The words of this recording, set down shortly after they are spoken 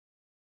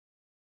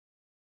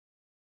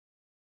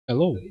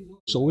Hello.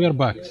 So we are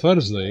back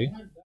Thursday,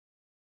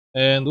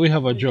 and we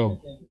have a job.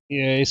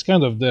 Yeah, it's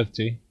kind of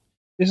dirty.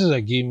 This is a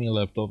gaming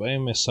laptop,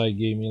 MSI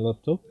gaming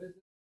laptop.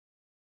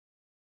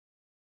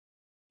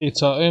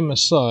 It's a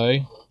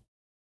MSI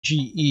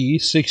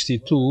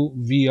GE62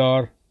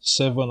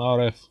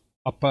 VR7RF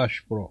Apache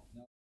Pro.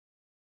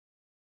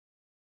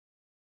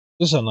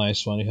 This is a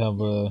nice one. You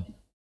have a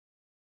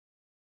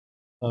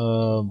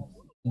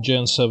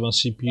Gen 7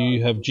 CPU.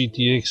 You have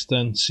GTX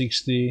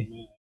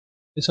 1060.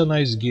 It's a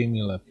nice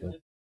gaming laptop.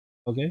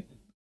 Okay,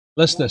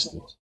 let's test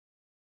it.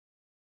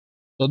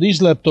 So this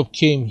laptop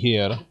came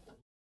here.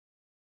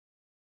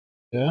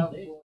 Yeah.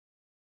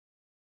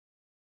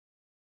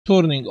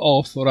 Turning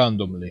off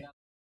randomly.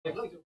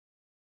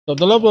 So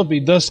the laptop,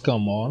 it does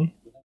come on.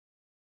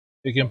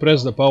 You can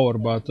press the power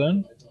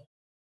button.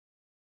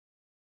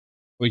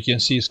 We can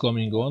see it's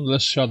coming on.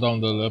 Let's shut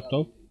down the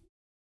laptop.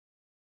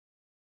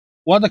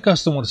 What the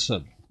customer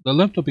said, the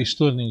laptop is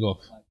turning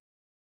off.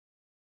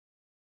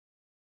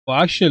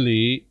 But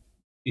actually,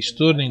 it's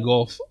turning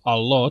off a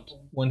lot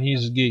when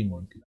he's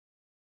gaming.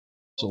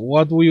 So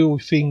what do you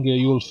think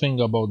you'll think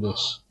about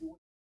this?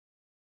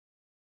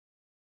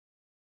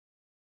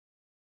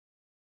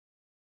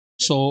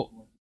 So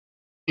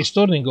it's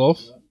turning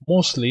off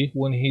mostly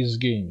when he's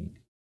gaming.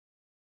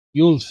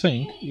 You'll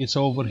think it's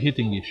an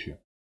overheating issue.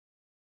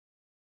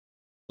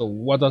 So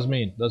what does it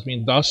mean? Does it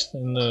mean dust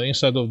in the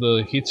inside of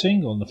the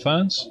heatsink on the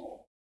fans?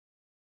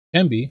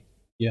 Can be,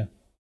 yeah.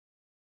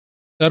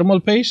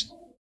 Thermal paste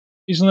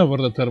is never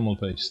the thermal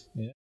paste.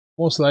 Yeah.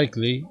 Most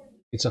likely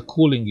it's a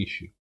cooling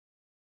issue.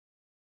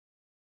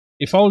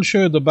 If I will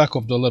show you the back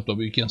of the laptop,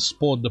 you can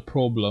spot the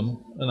problem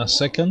in a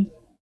second.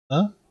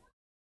 Huh?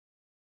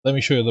 Let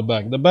me show you the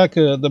back.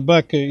 The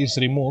back is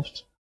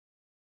removed.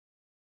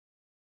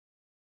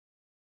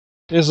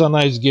 It's a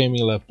nice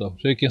gaming laptop,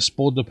 so you can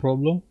spot the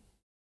problem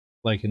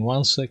like in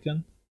 1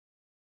 second.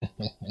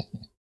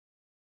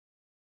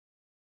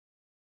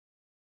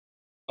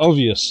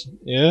 Obvious,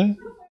 yeah?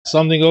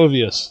 Something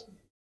obvious.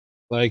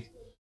 Like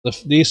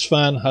this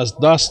fan has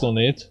dust on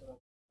it,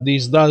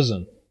 this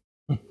doesn't.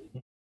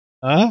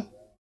 Huh?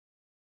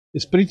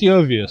 It's pretty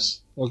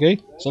obvious.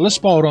 Okay, so let's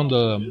power on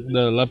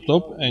the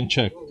laptop and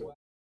check.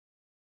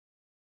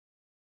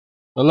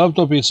 The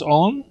laptop is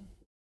on.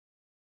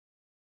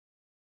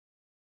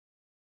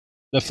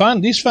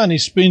 This fan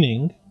is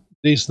spinning,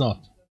 this not.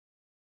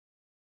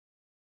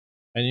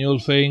 And you'll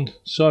think,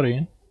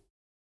 sorry,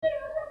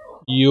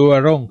 you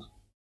are wrong.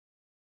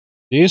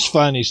 This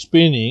fan is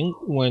spinning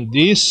when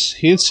this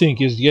heatsink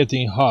is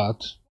getting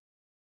hot,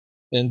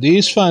 and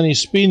this fan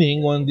is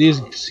spinning when this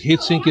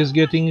heatsink is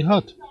getting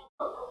hot.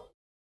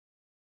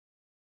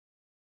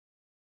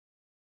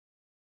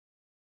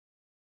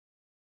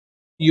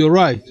 You're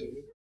right,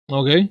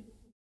 okay?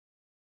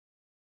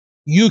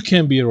 You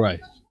can be right.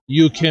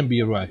 You can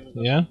be right,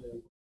 yeah?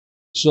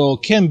 So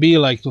can be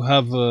like to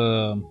have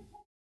a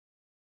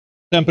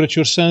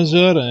temperature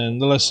sensor, and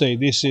let's say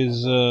this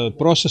is a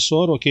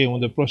processor. Okay,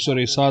 when the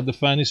processor is hot, the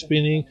fan is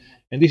spinning,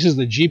 and this is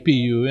the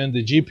GPU, and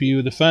the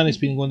GPU, the fan is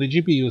spinning when the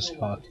GPU is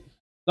hot.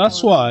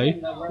 That's why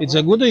it's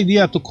a good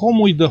idea to come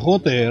with the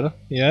hot air,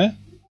 yeah?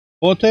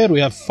 Hot air, we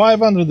have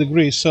 500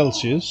 degrees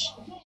Celsius.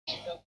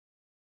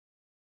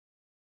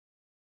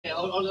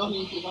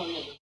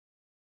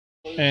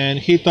 And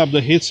heat up the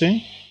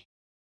heatsink.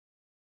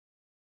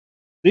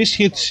 This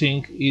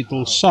heatsink, it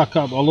will suck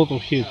up a lot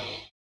of heat.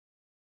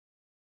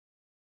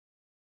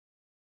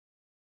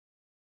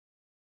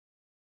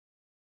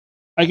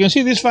 I can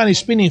see this fan is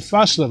spinning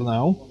faster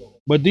now,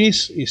 but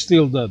this is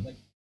still dead.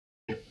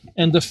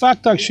 And the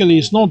fact actually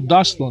is not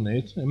dust on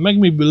it, and make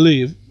me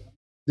believe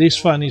this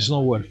fan is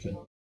not working.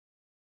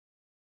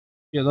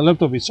 Yeah, the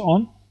laptop is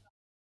on.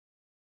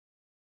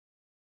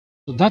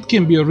 So that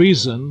can be a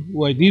reason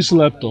why this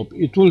laptop,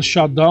 it will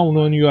shut down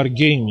when you are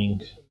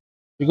gaming.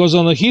 Because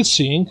on the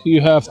heatsink, you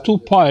have two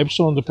pipes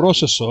on the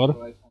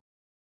processor,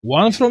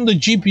 one from the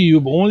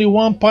GPU, but only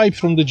one pipe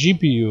from the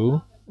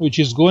GPU, which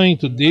is going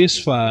to this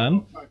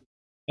fan,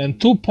 and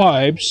two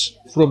pipes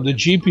from the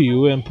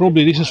GPU, and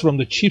probably this is from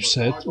the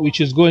chipset,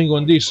 which is going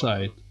on this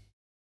side.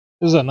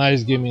 This is a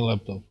nice gaming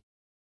laptop.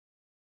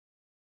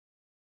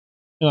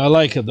 You know, I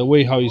like it, the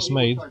way how it's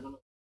made.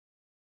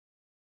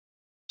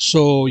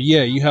 So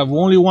yeah, you have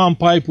only one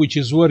pipe which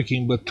is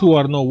working, but two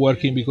are not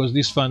working because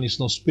this fan is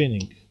not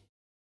spinning.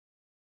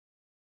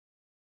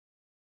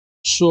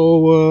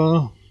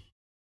 So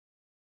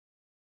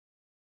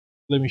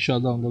let me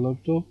shut down the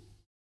laptop.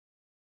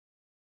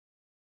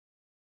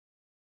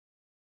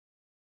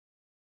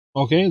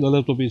 Okay, the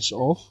laptop is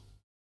off.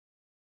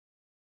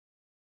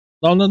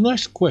 Now the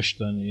next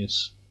question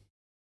is,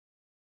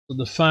 so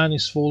the fan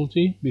is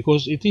faulty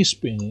because it is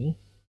spinning.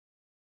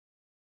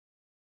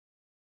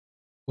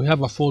 We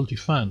have a faulty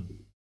fan.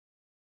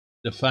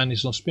 The fan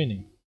is not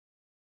spinning.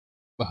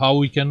 But how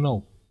we can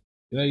know?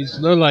 Yeah, it's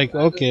not like,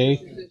 okay,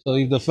 so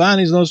if the fan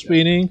is not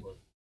spinning,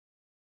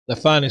 the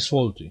fan is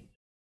faulty.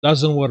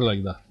 Doesn't work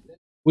like that.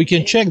 We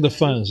can check the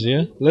fans,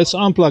 yeah? Let's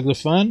unplug the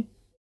fan.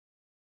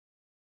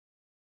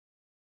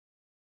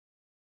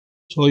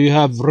 So you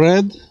have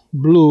red,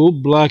 blue,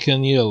 black,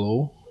 and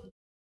yellow.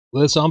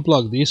 Let's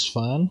unplug this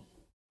fan.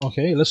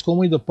 Okay, let's come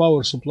with the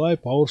power supply.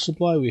 Power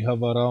supply, we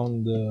have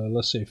around,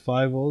 let's say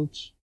 5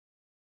 volts.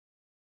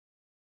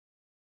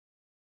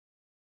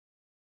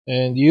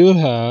 And you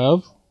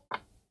have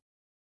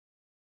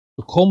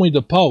to come with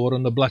the power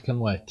on the black and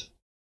white.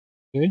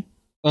 Okay,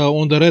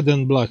 on the red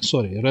and black,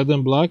 sorry. Red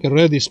and black.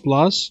 Red is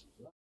plus,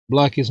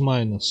 black is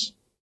minus.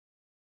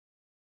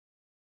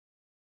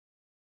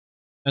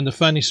 And the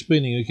fan is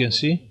spinning, you can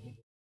see.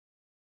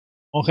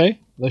 Okay,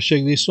 let's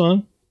check this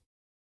one.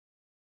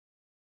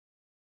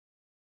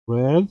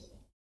 Red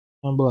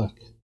and black.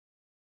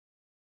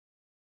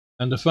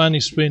 And the fan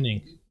is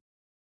spinning.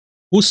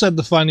 Who said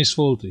the fan is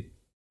faulty?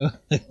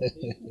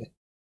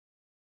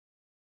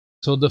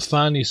 So the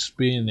fan is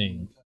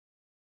spinning.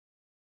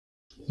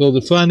 So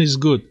the fan is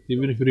good.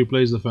 Even if you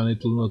replace the fan,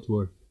 it will not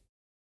work.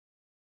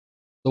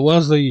 So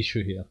what's the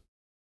issue here?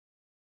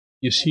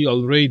 You see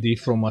already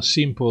from a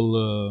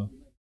simple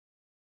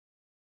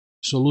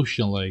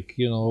solution like,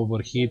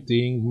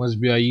 overheating must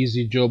be an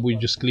easy job. We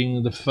just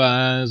clean the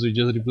fans, we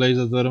just replace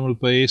the thermal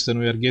paste, and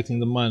we are getting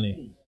the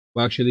money.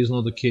 But actually, it's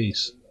not the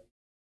case.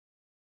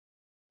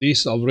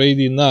 This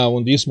already now,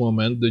 in this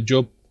moment, the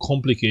job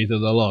complicated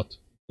a lot.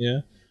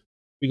 Yeah,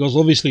 because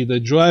obviously the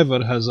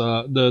driver has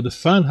the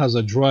fan has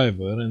a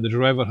driver, and the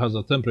driver has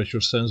a temperature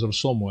sensor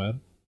somewhere.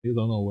 You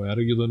don't know where.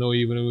 You don't know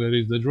even where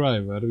is the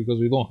driver because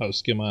we don't have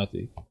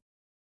schematic.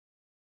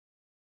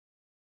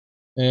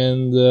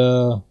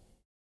 And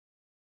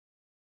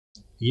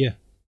yeah,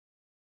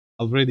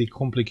 already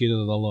complicated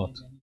a lot.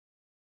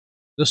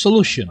 The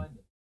solution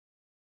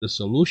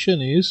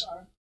is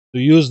to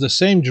use the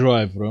same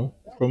driver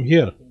from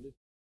here,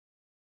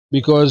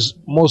 because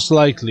most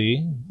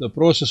likely the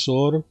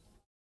processor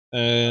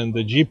and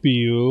the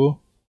GPU,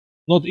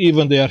 not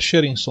even they are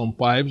sharing some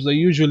pipes.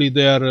 They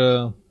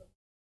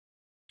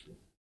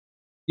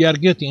are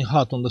getting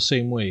hot on the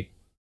same way.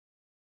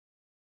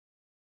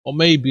 Or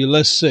maybe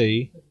let's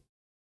say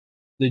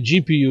the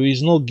GPU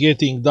is not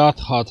getting that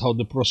hot how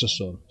the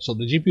processor. So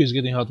the GPU is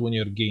getting hot when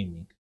you're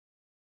gaming,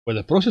 but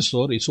the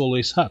processor is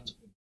always hot.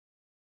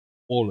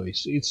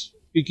 Always,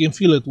 you can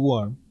feel it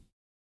warm.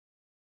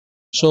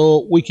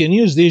 So we can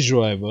use this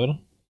driver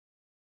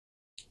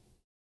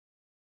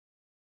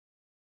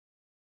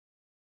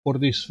for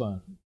this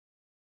fan.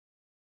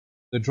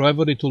 The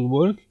driver, it will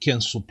work, can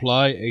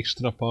supply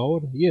extra power.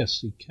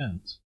 Yes, it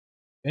can't.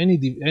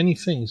 Any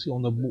things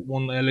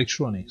on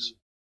electronics.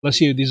 Let's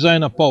say you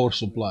design a power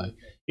supply.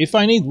 If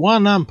I need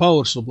 1 amp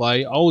power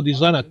supply, I will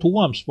design a 2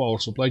 amps power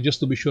supply just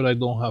to be sure I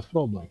don't have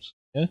problems.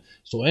 Yeah.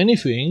 So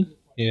anything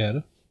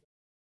here,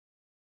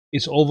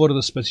 it's over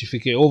the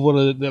specification,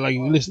 over the like.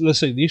 Let's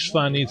say this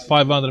fan needs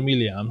 500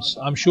 milliamps.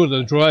 I'm sure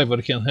the driver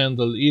can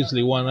handle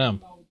easily 1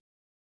 amp.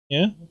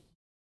 Yeah.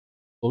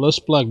 So let's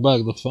plug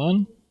back the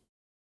fan.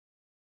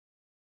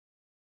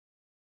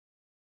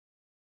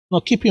 Now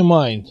keep in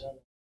mind,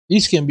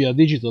 this can be a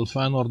digital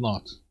fan or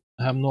not.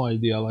 I have no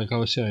idea. Like I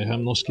was saying, I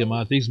have no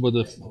schematics, but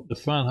the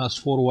fan has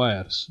 4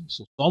 wires.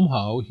 So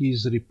somehow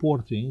he's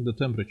reporting the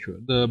temperature.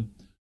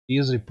 He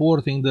is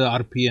reporting the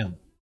RPM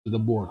to the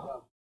board.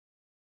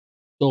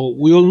 So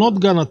we will not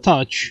gonna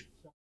touch,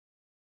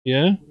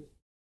 yeah.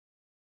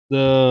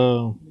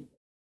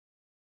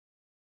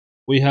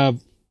 We have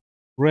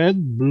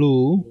red,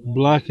 blue,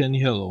 black, and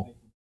yellow.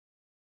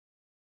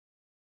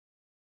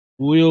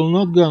 We will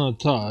not gonna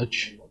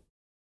touch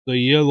the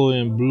yellow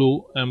and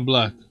blue and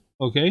black.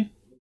 Okay.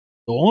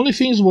 The only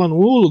things one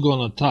will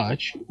gonna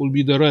touch will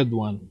be the red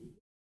one.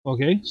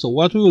 Okay, so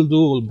what we will do,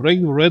 we'll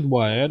break the red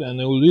wire and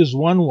we'll use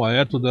 1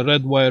 wire to the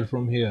red wire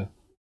from here.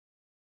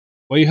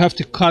 But you have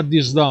to cut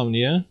this down,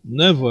 yeah?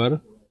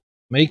 Never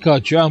make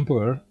a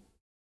jumper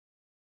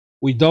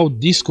without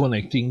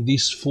disconnecting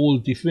this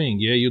faulty thing,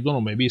 yeah? You don't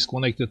know, maybe it's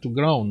connected to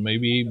ground,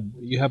 maybe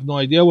you have no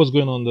idea what's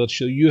going on there,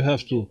 so you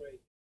have to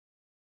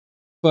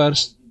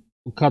first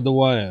cut the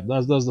wire.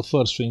 That's the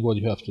first thing what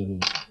you have to do.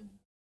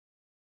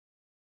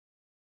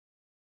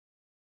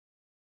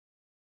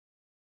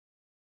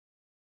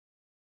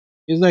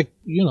 It's like,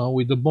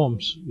 with the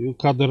bombs, you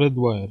cut the red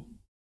wire.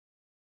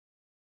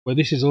 But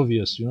this is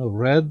obvious,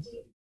 red,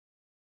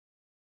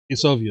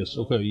 it's obvious.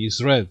 Okay,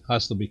 it's red,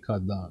 has to be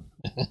cut down.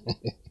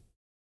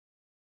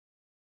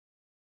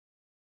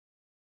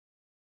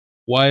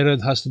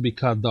 Wired has to be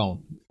cut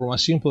down from a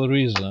simple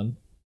reason.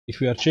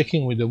 If we are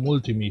checking with the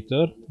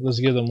multimeter, let's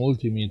get a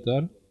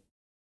multimeter,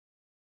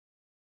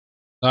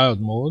 diode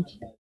mode,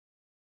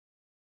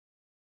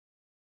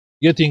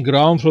 getting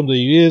ground from the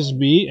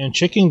USB and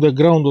checking the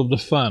ground of the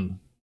fan.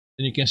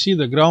 And you can see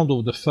the ground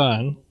of the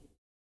fan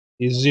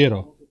is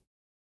 0.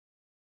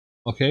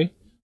 Okay,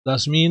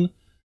 that means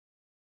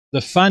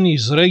the fan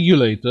is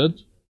regulated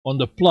on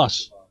the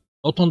plus,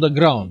 not on the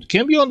ground.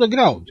 Can be on the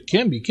ground,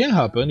 can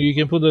happen. You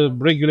can put the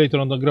regulator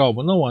on the ground,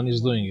 but no one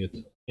is doing it.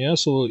 Yeah,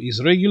 so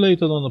it's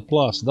regulated on the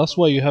plus. That's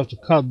why you have to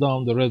cut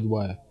down the red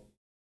wire.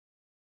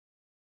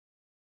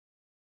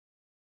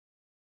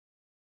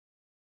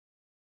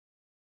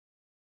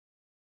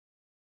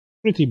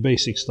 Pretty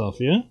basic stuff,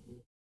 yeah?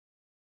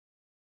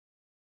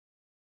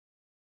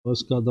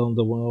 Let's cut down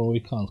the one. Oh, we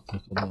can't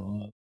cut it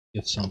down.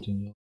 Get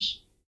something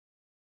else.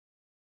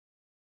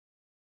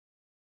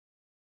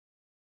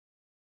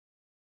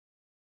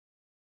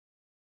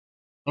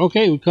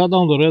 Okay, we cut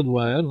down the red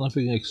wire.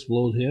 Nothing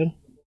explode here.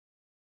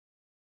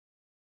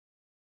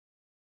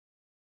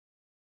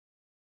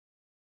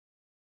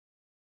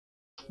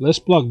 Let's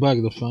plug back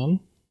the fan.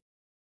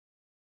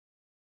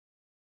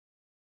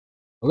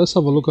 Let's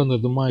have a look under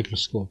the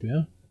microscope,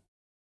 yeah?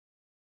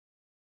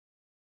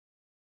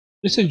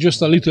 This is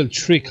just a little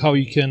trick how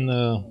you can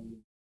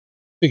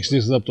fix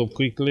this laptop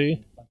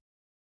quickly.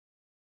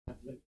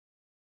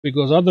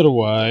 Because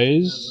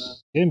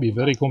otherwise, it can be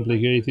very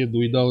complicated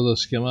without a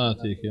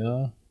schematic,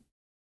 yeah?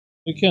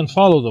 You can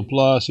follow the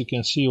plus, you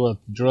can see what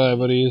the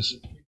driver is.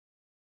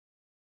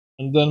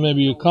 And then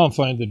maybe you can't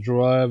find the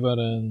driver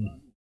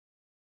and...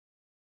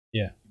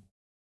 yeah.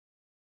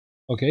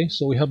 Okay,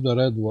 so we have the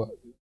red wire.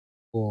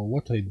 Oh,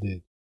 what I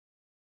did.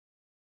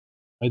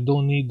 I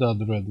don't need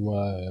that red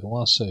wire.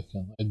 1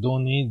 second. I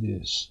don't need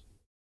this.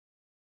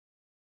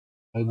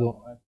 I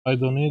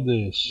don't need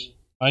this.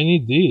 I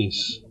need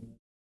this.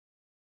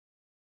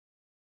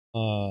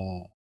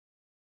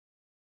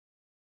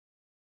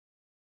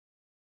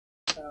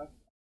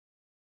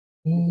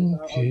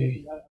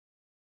 Okay.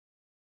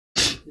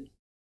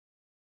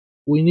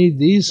 We need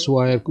this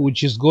wire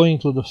which is going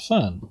to the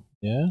fan.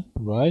 Yeah,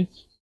 right?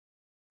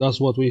 That's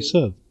what we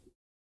said.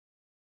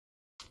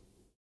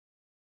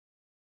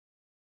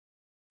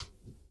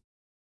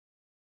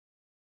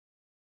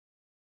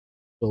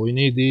 So we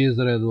need this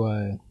red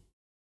wire.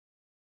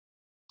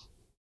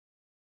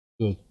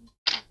 Good.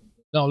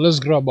 Now let's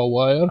grab a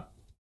wire.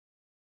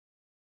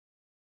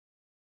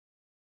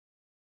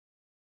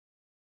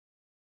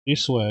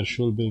 This wire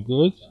should be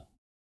good.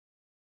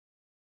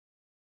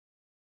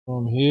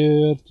 From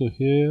here to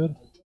here.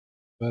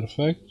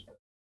 Perfect.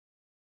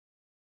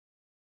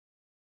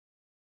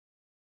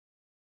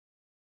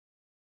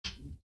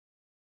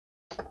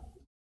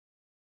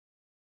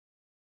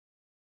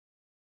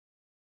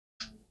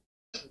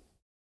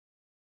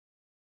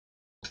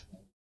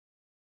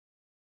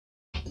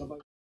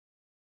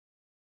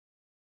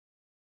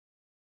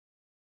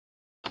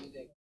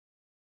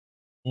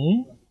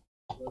 Hmm?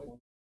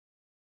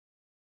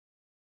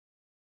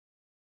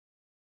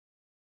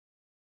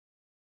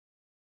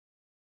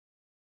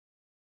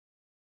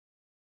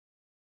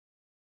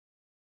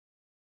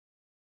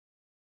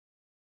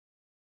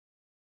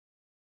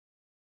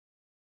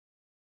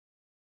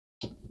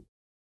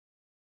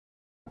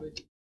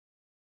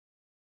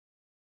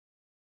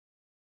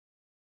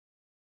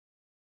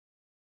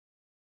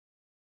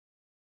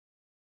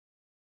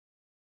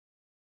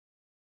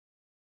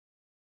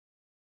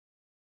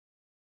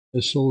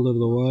 Let's solder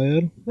the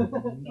wire.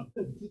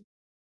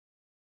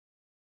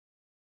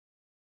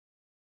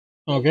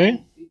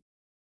 Okay.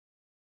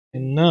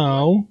 And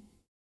now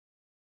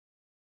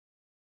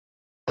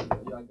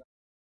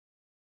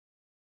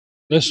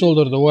let's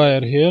solder the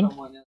wire here.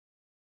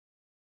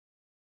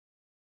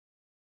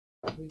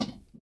 Okay,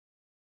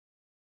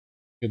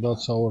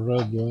 that's our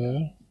red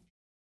wire.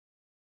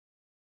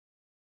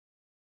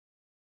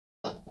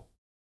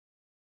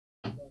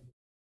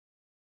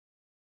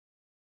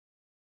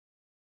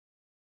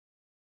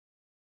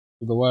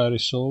 The wire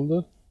is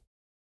soldered.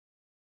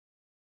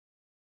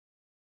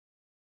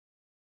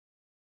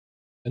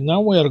 And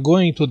now we are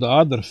going to the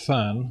other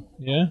fan.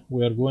 Yeah,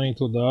 we are going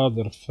to the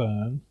other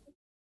fan.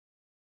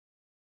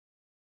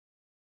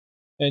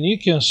 And you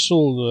can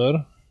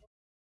solder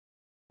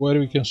where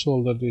we can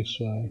solder this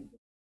wire.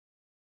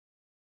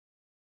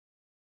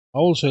 I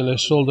will say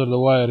let's solder the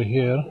wire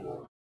here.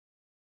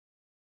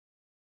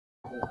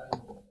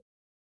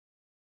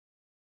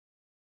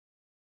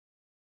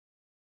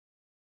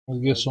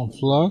 Let's get some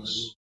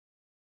flux.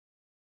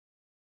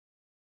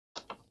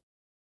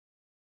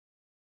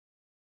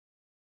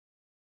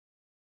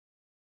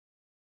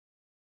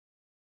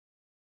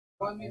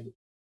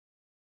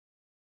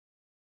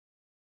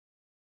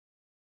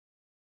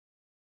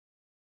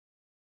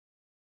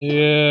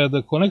 Yeah,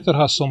 the connector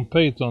has some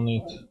paint on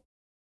it.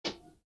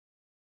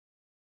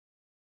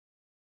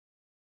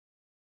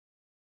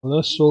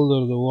 Let's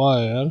solder the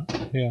wire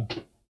here.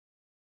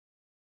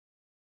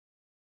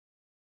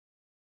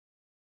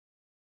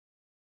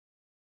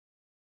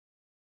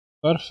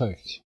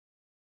 Perfect.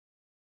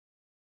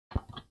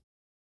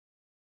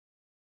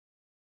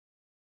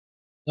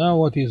 Now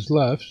what is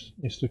left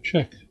is to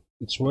check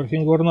it's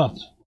working or not.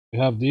 We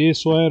have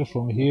this wire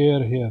from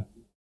here.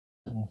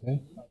 Okay.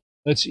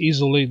 Let's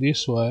isolate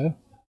this wire.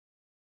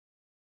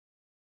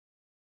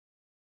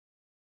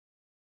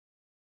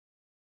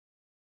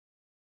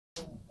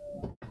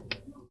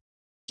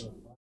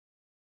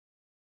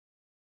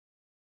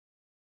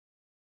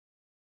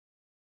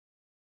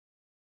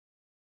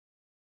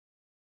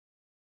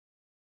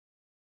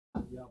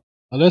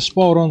 Let's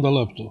power on the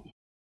laptop.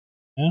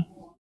 Yeah?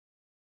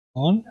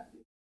 On.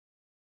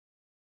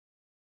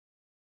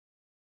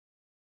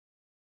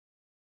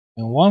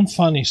 And one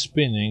fan is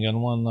spinning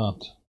and one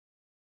not.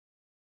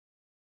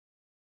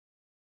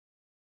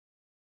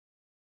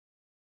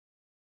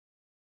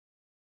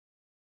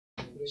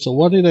 So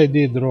what did I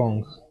did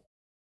wrong?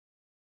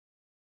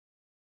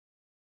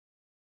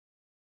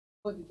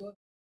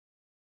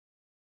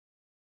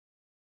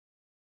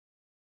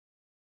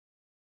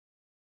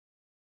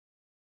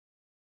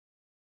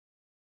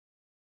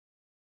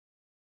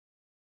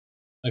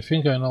 I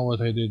think I know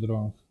what I did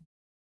wrong.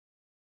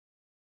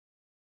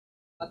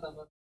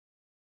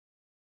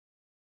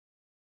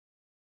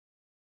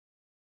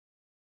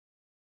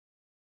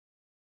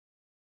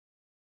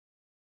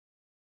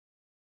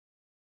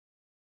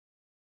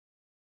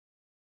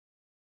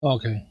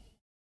 Okay.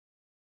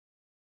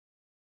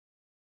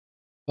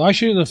 So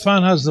actually, the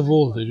fan has the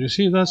voltage. You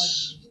see,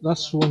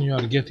 that's when you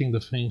are getting the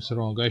things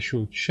wrong. I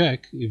should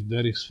check if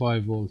there is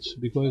 5 volts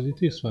because it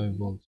is 5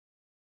 volts.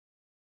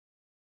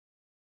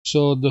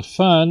 So the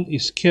fan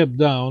is kept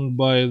down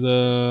by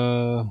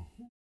the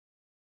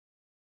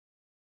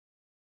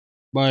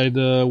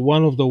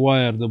one of the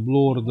wire, the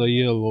blue or the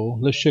yellow.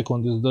 Let's check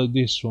on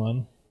this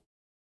one.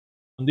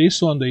 On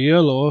this one, the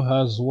yellow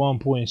has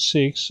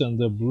 1.6 and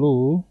the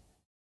blue.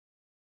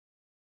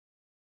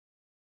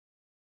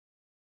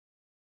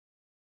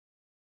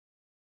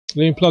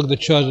 Let me plug the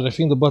charger. I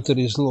think the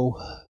battery is low.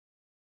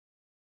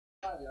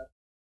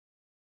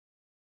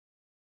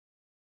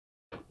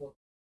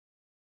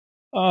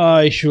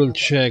 I should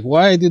check.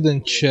 Why I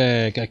didn't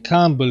check? I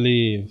can't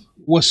believe.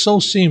 It was so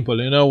simple,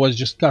 was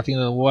just cutting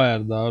the wire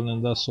down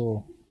and that's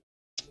all.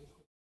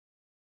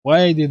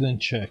 Why I didn't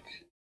check?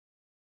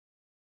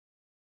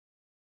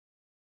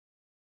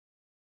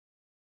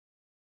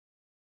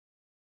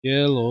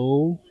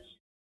 Yellow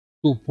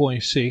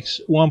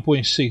 2.6,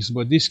 1.6,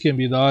 but this can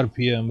be the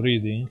RPM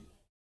reading.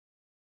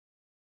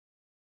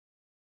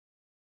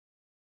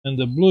 And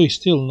the blue is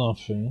still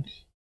nothing.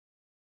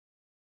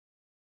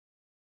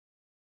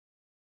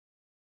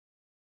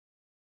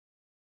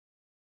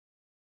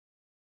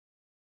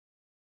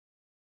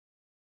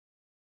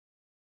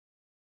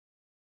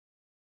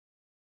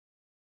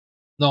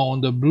 Now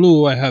on the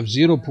blue I have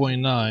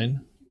 0.9.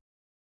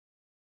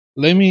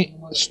 Let me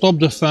stop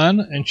the fan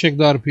and check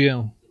the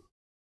RPM.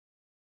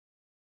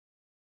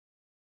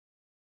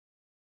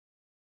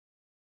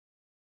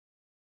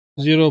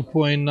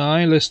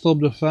 0.9, let's stop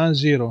the fan,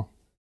 0.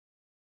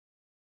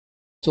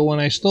 So when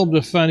I stop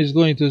the fan it's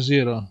going to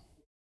 0.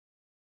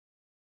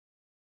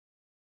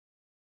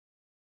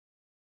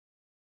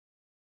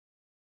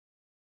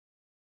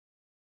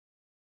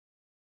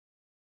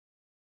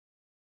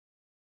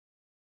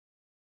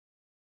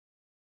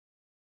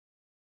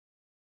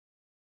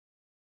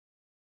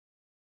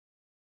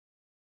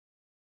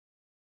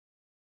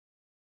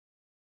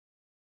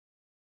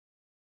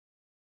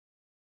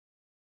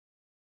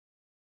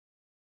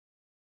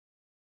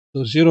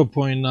 So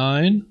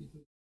 0.9,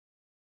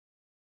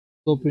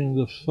 stopping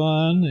the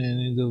fan, and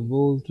in the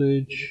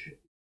voltage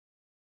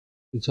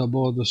it's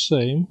about the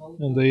same.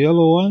 And the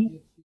yellow one,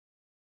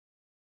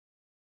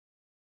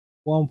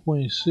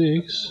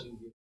 1.6,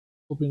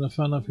 stopping the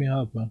fan, nothing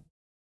happened.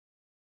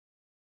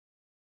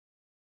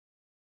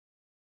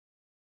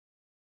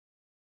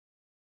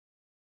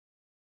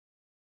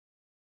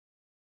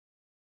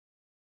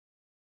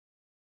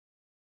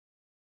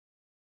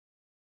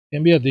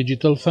 Can be a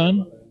digital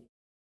fan.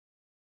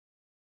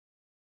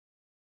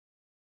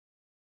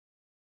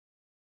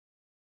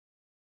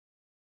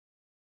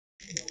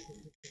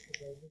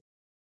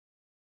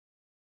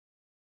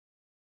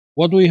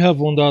 What do we have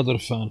on the other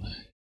fan?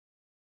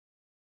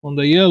 On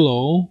the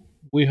yellow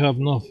we have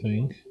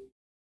nothing.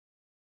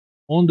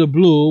 On the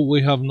blue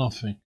we have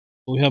nothing.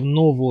 We have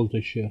no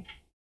voltage here.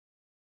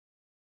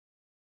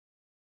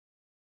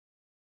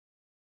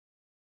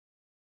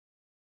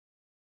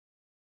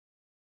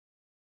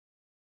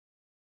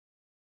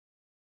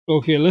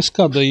 Okay, let's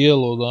cut the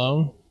yellow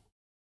down.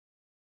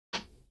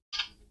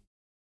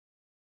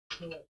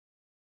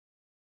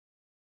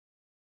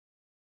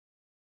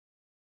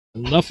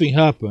 Nothing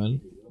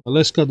happened. But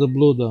let's cut the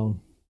blue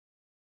down.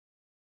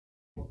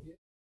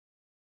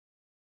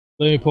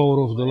 Let me power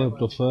off the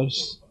laptop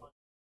first.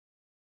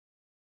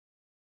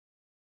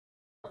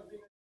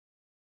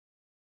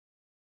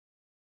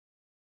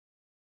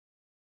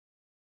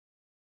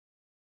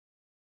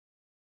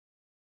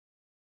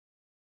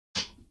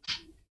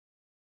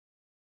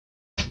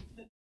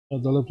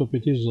 The laptop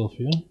it is off,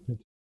 yeah?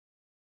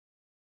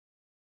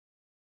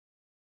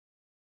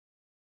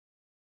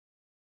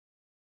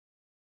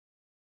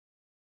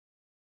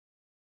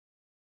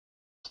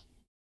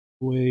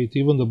 Wait,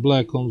 even the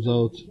black comes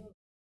out.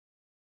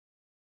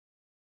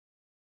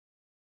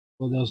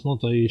 But that's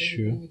not an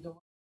issue.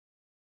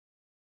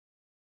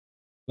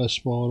 Let's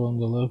power on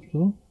the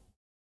laptop.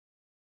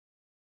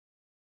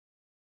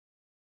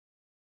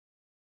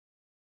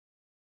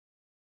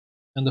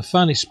 And the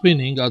fan is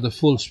spinning at the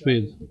full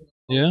speed.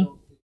 Yeah?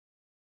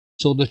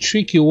 So the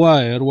tricky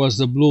wire was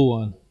the blue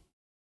one.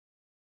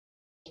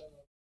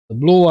 The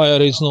blue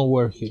wire is not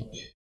working.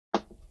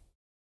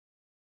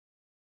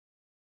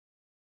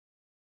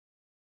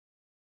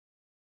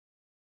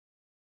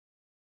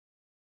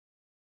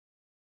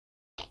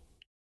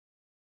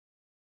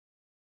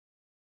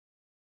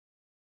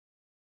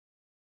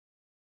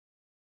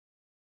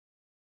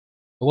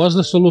 What's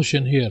the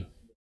solution here?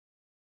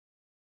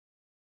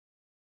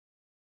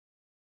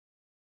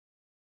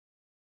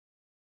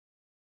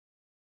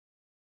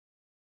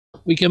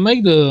 We can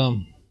make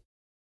the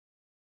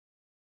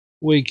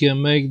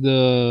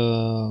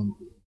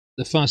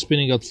fan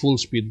spinning at full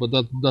speed, but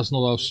that's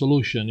not our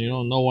solution. You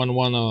know, no one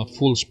want a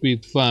full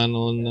speed fan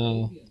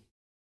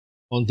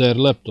on their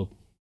laptop.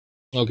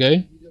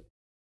 Okay.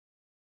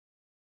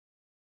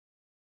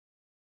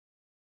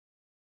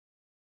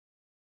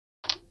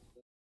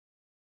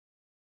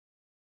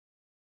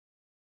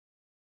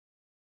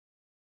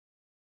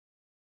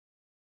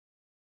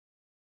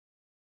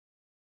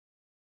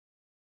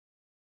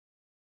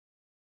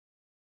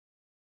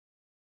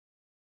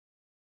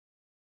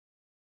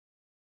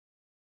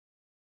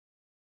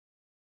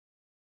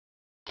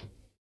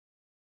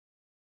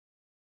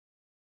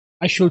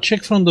 I should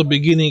check from the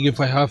beginning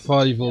if I have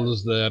 5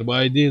 volts there, but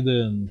I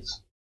didn't.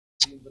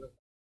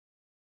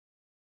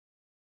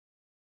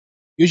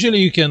 Usually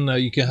you can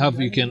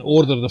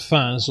order the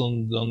fans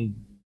on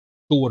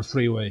 2 or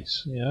 3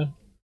 ways. Yeah.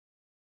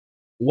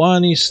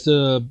 One is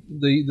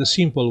the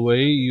simple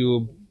way.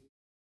 You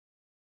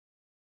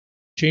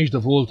change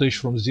the voltage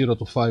from 0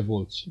 to 5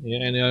 volts.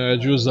 Yeah, and I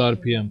adjust the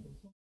RPM.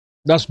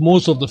 That's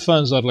most of the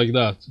fans are like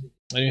that.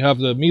 And you have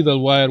the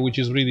middle wire which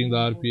is reading the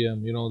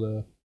RPM. You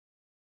know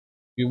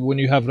when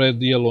you have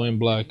red, yellow, and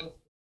black.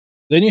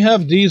 Then you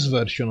have this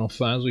version of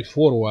fans with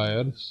 4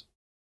 wires,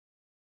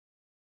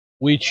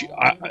 which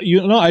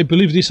I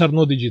believe these are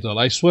not digital.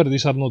 I swear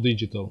these are not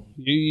digital.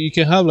 You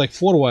can have like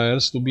 4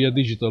 wires to be a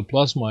digital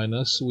plus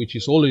minus, which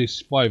is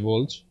always 5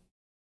 volts.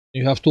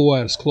 You have 2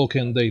 wires, clock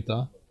and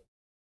data.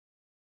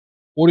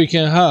 Or you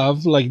can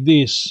have like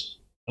this,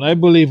 and I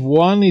believe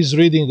one is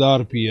reading the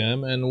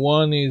RPM and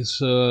one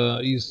is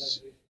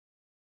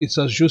it's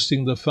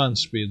adjusting the fan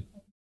speed.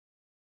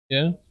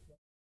 Yeah.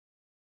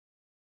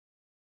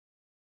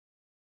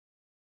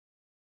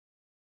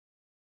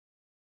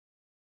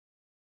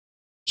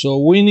 So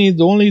we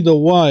need only the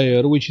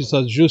wire which is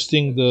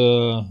adjusting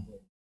the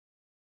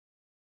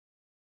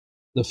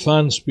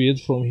fan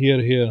speed from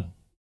here.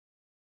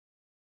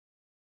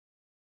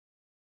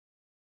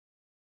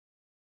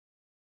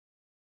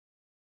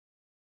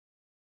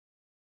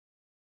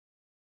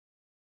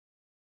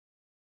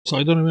 So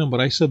I don't remember.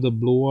 I said the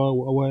blue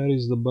wire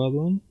is the bad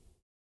one.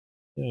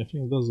 Yeah, I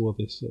think that's what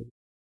I said.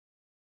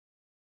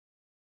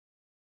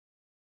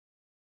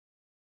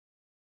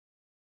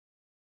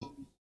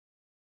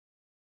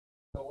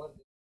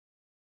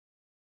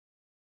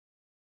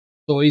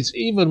 So it's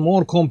even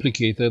more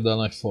complicated than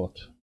I thought.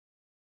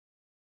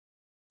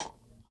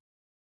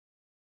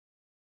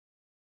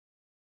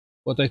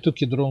 But I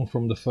took it wrong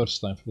from the first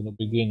time, from the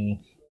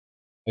beginning.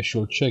 I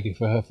should check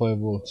if I have 5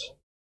 volts.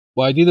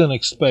 But I didn't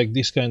expect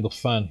this kind of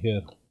fan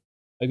here.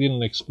 I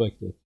didn't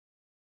expect it.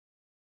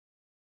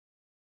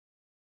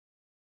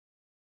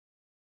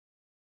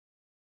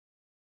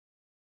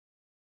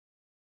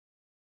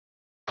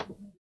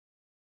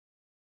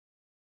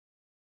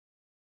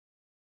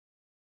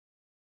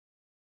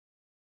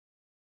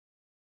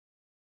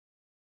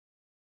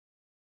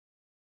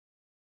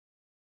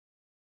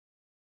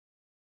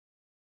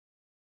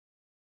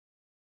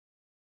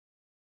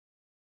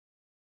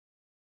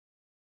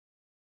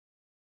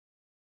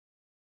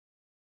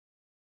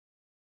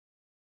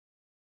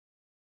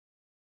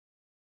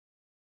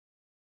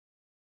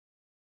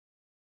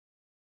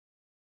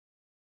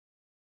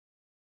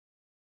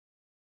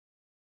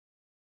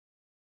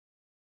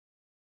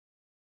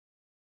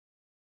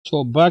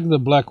 So back the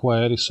black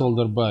wire is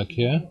soldered back,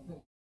 yeah?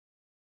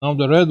 Now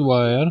the red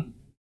wire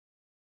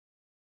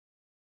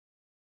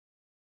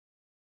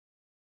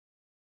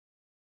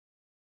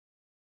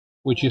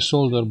which is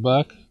soldered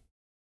back.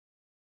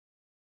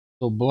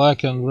 So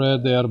black and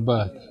red, they are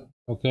back,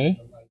 okay?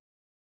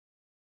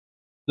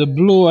 The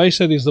blue I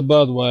said is the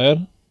bad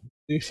wire,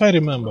 if I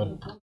remember.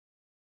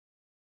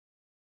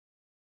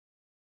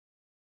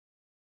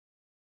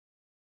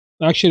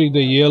 Actually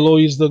the yellow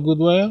is the good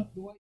wire.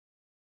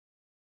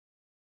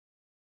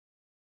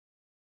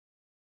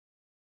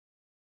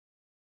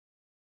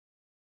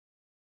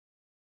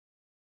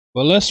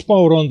 But let's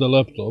power on the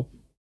laptop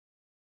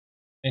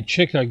and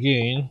check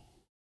again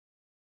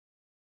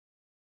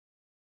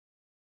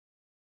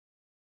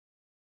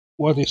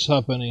what is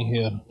happening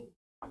here.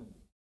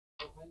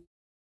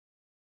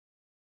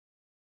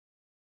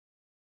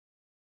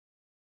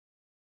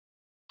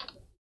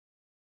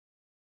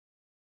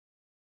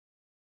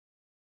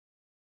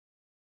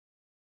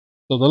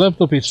 So the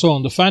laptop is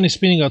on, the fan is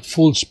spinning at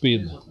full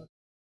speed.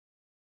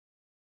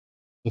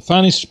 The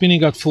fan is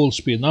spinning at full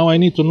speed. Now I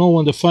need to know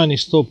when the fan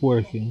is stopped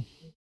working.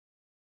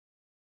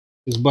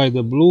 Is by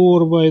the blue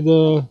or by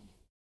the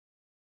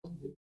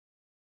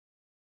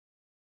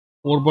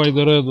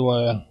red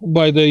wire,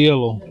 by the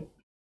yellow.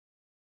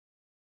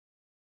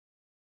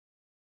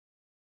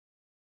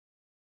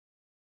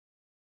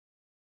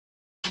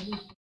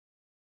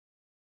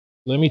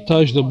 Let me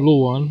touch the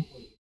blue one.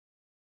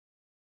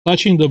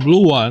 Touching the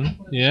blue one,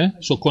 yeah,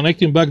 so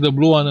connecting back the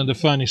blue one and the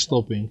fan is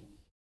stopping.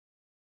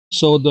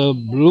 So the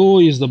blue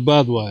is the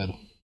bad wire.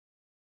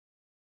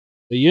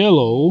 The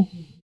yellow,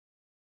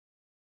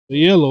 the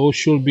yellow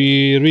should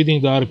be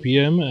reading the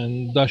RPM,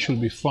 and that should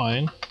be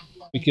fine.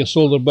 We can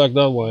solder back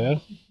that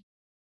wire.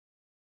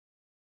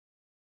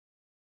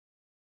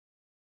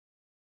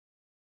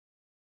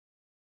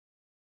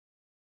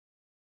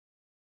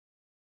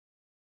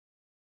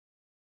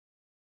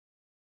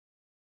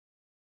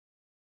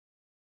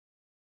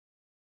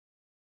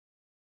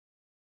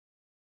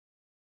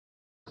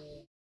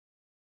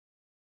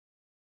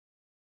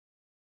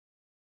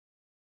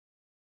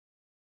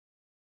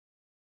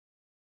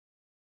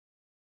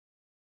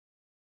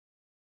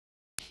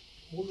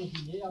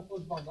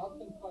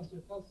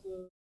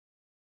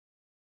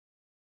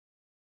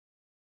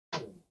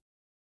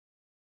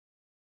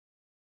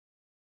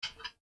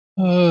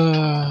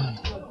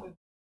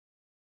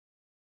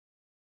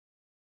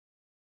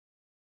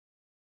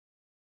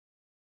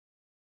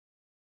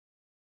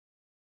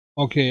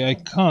 Okay, I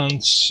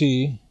can't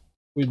see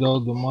without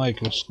the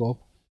microscope,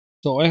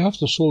 so I have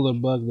to solder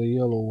back the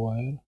yellow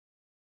wire.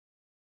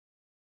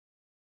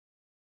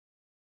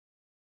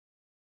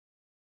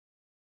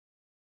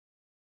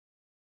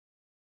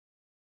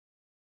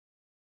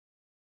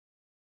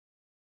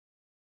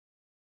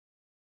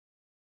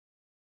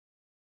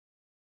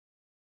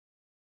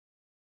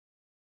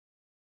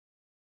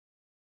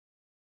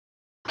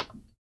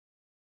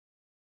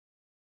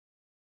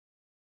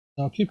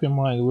 Now keep in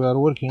mind we are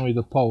working with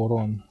the power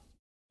on,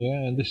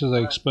 yeah, and this is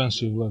an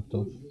expensive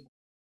laptop,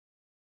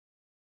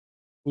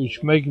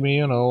 which make me,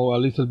 you know, a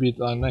little bit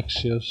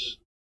anxious.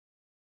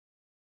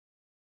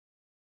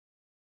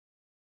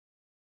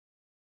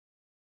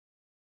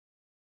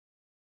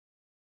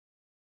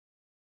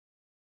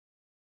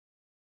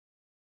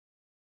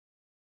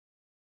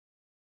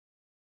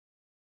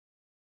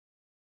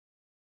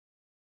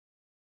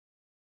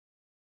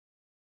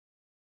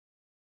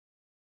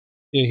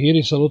 Yeah, here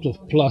is a lot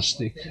of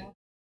plastic.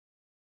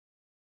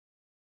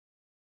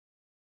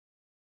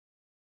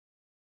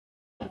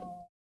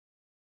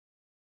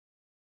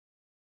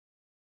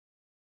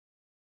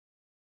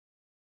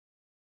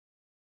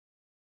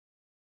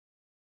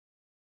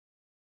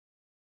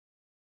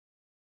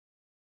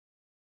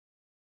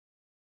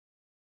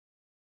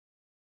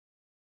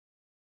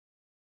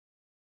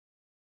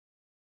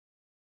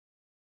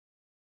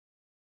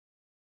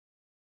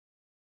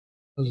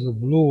 There's the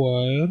blue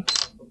wire.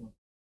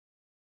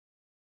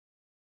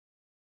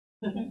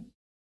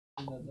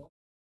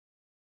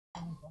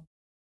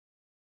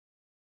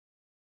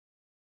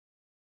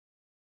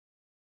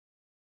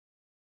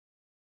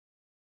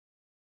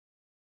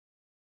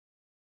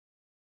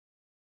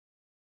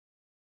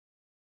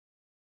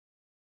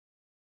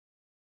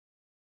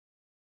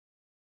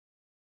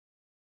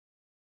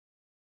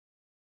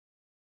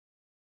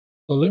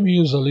 So let me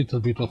use a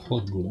little bit of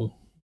hot glue.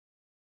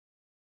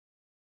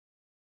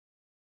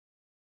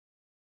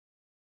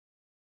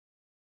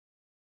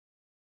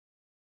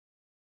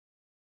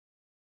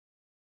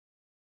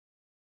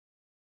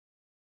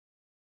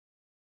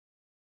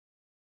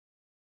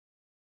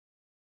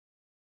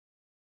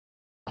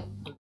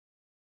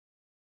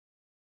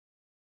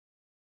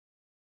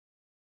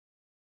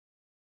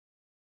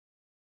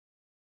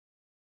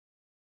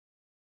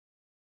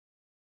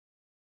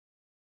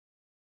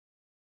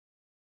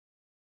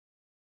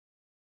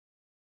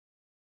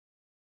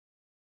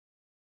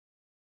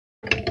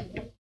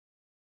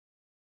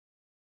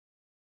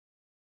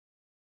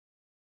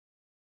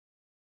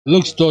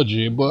 Looks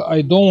dodgy, but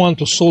I don't want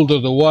to solder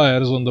the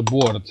wires on the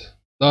board.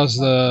 That's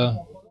the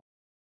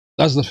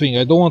thing.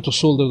 I don't want to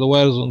solder the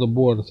wires on the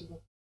board.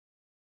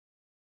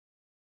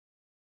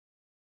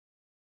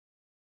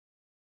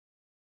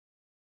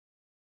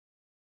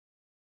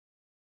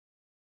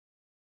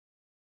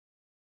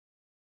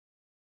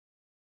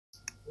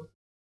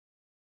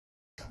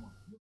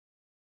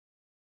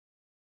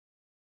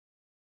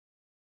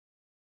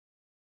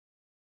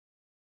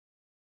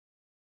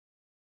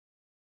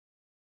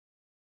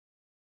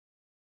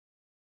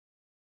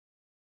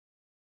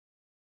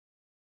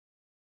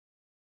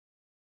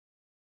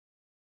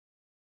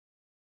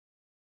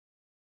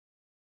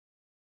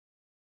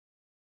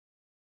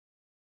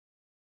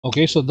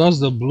 Okay, so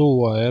that's the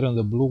blue wire, and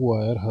the blue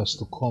wire has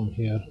to come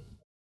here.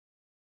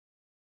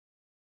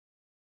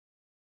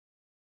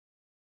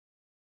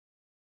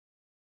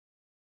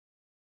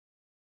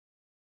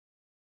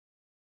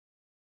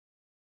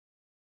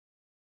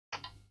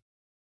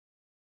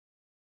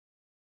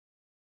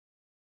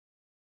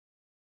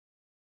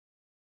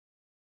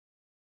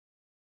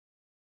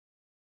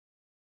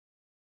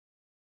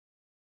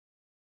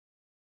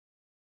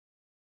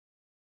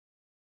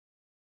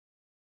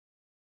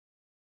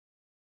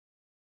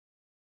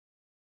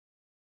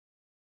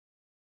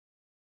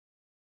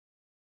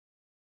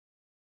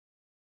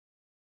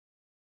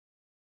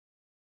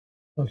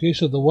 Okay,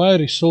 so the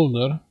wire is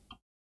soldered.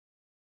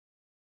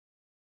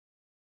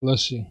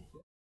 Let's see.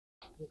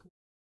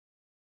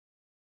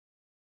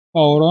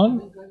 Power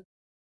on.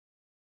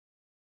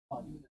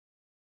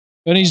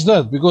 And it's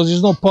dead because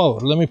there's no power.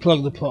 Let me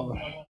plug the power.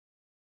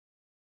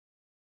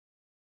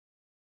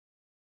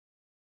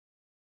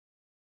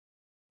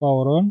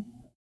 Power on.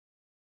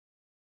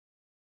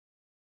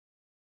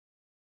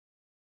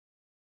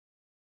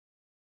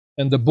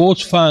 and the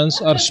both fans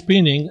are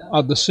spinning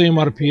at the same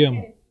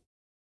RPM.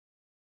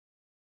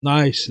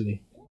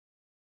 Nicely.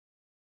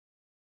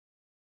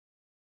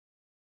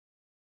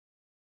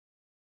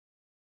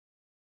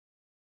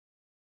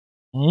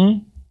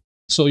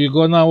 So you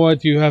go now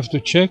what you have to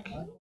check.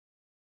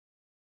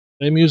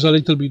 Let me use a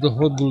little bit of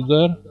hot glue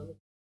there.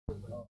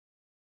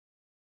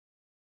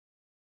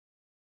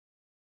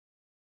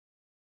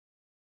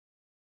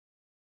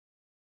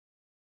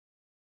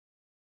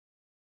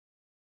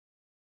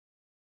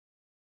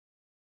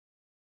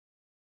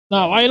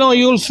 Now I know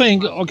you'll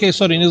think, okay,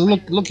 sorry,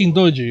 it's looking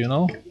dodgy, you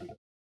know.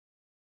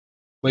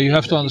 But you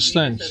have to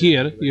understand,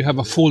 here you have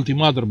a faulty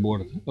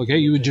motherboard. Okay,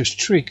 you just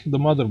trick the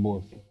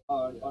motherboard.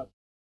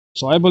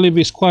 So I believe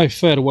it's quite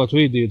fair what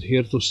we did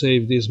here to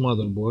save this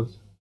motherboard.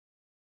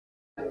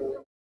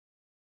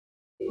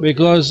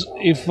 Because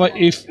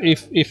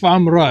if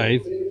I'm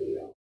right,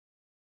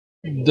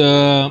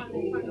 the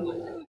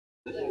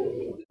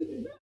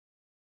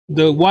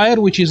wire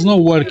which is not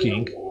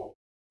working,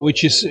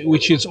 which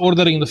is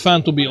ordering the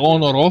fan to be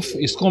on or off,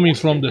 is coming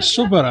from the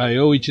Super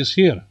IO, which is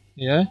here.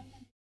 Yeah,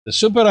 the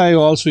Super IO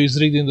also is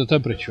reading the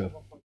temperature.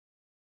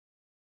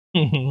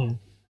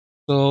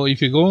 So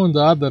if you go on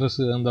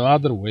the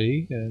other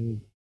way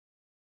and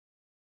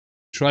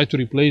try to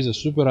replace the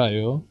Super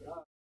IO,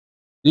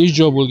 this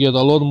job will get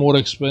a lot more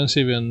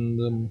expensive,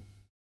 and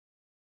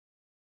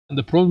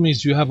the problem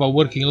is you have a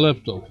working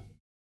laptop.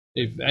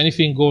 If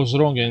anything goes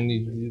wrong and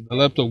the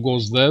laptop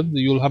goes dead,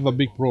 you'll have a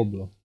big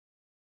problem.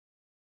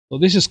 So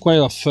this is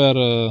quite a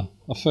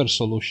fair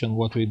solution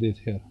what we did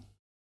here.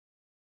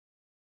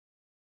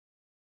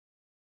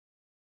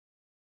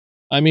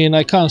 I mean,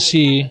 I can't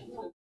see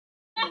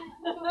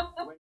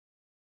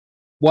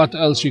what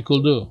else you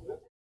could do.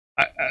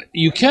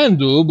 You can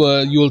do,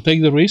 but you will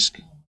take the risk.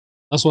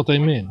 That's what I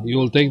mean. You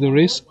will take the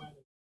risk.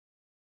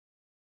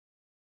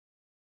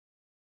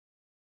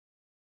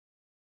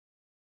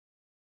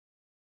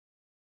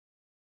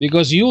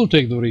 Because you will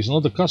take the risk,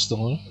 not the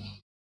customer.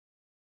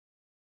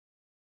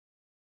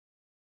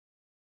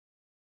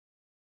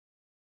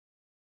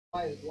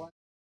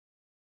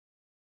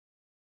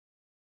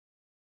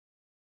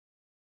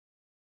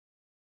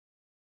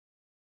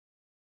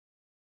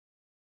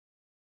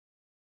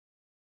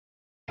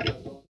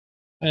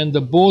 And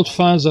the both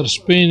fans are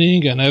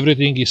spinning and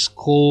everything is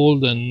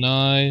cold and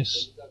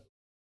nice.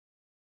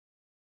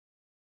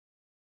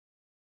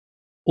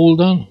 All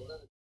done.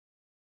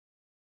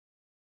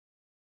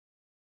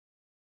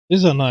 This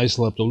is a nice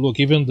laptop. Look,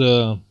 even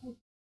the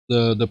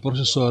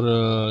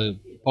processor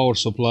power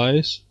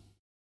supplies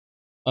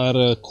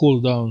are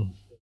cooled down.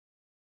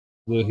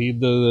 The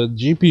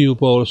GPU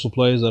power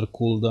supplies are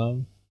cooled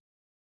down.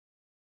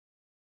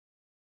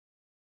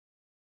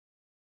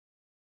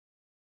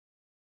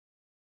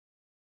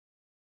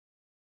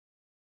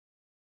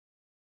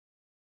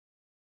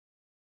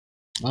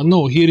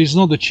 No, here is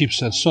not the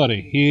chipset.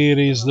 Sorry, here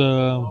is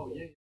the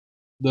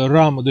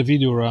RAM, the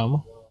video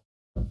RAM,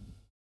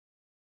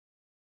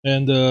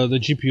 and the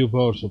GPU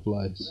power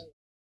supplies.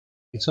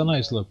 It's a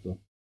nice laptop.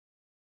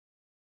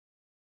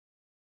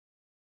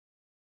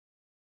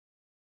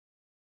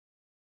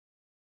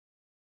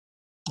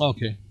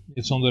 Okay,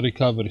 it's on the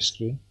recovery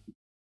screen.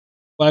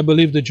 I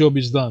believe the job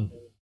is done.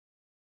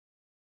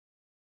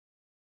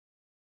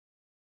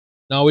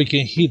 Now we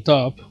can heat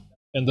up,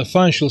 and the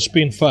fan should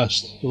spin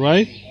fast,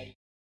 right?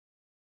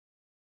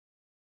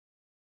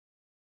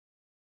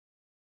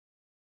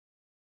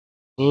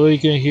 So we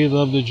can heat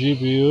up the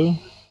GPU.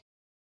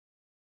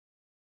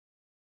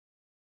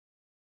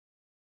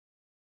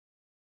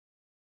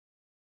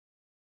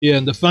 Yeah,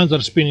 and the fans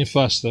are spinning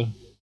faster.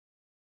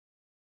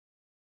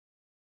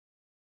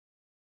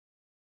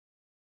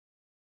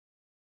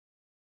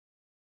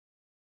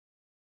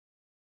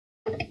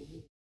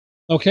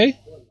 Okay,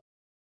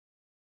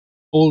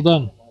 all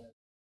done.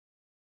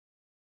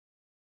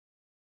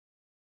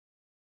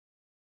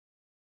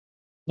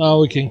 Now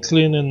we can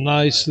clean it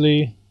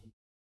nicely.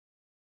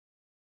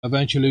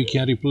 Eventually we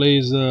can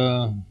replace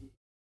the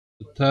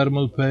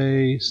thermal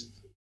paste,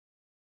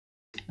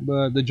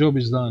 but the job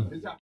is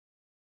done.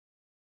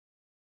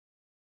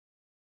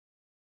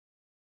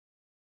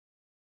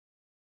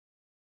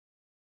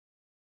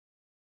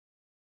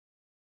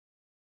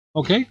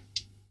 Okay,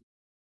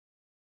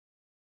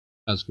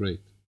 that's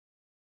great.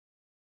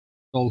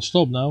 I'll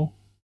stop now.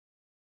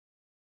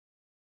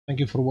 Thank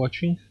you for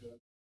watching.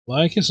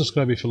 Like and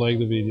subscribe if you like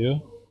the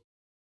video.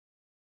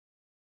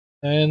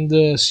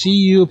 And see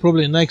you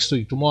probably next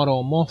week. Tomorrow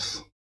I'm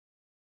off.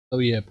 Oh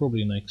yeah,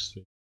 probably next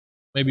week.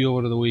 Maybe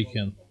over the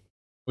weekend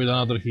with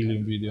another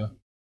healing video.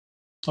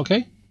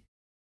 Okay?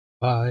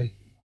 Bye.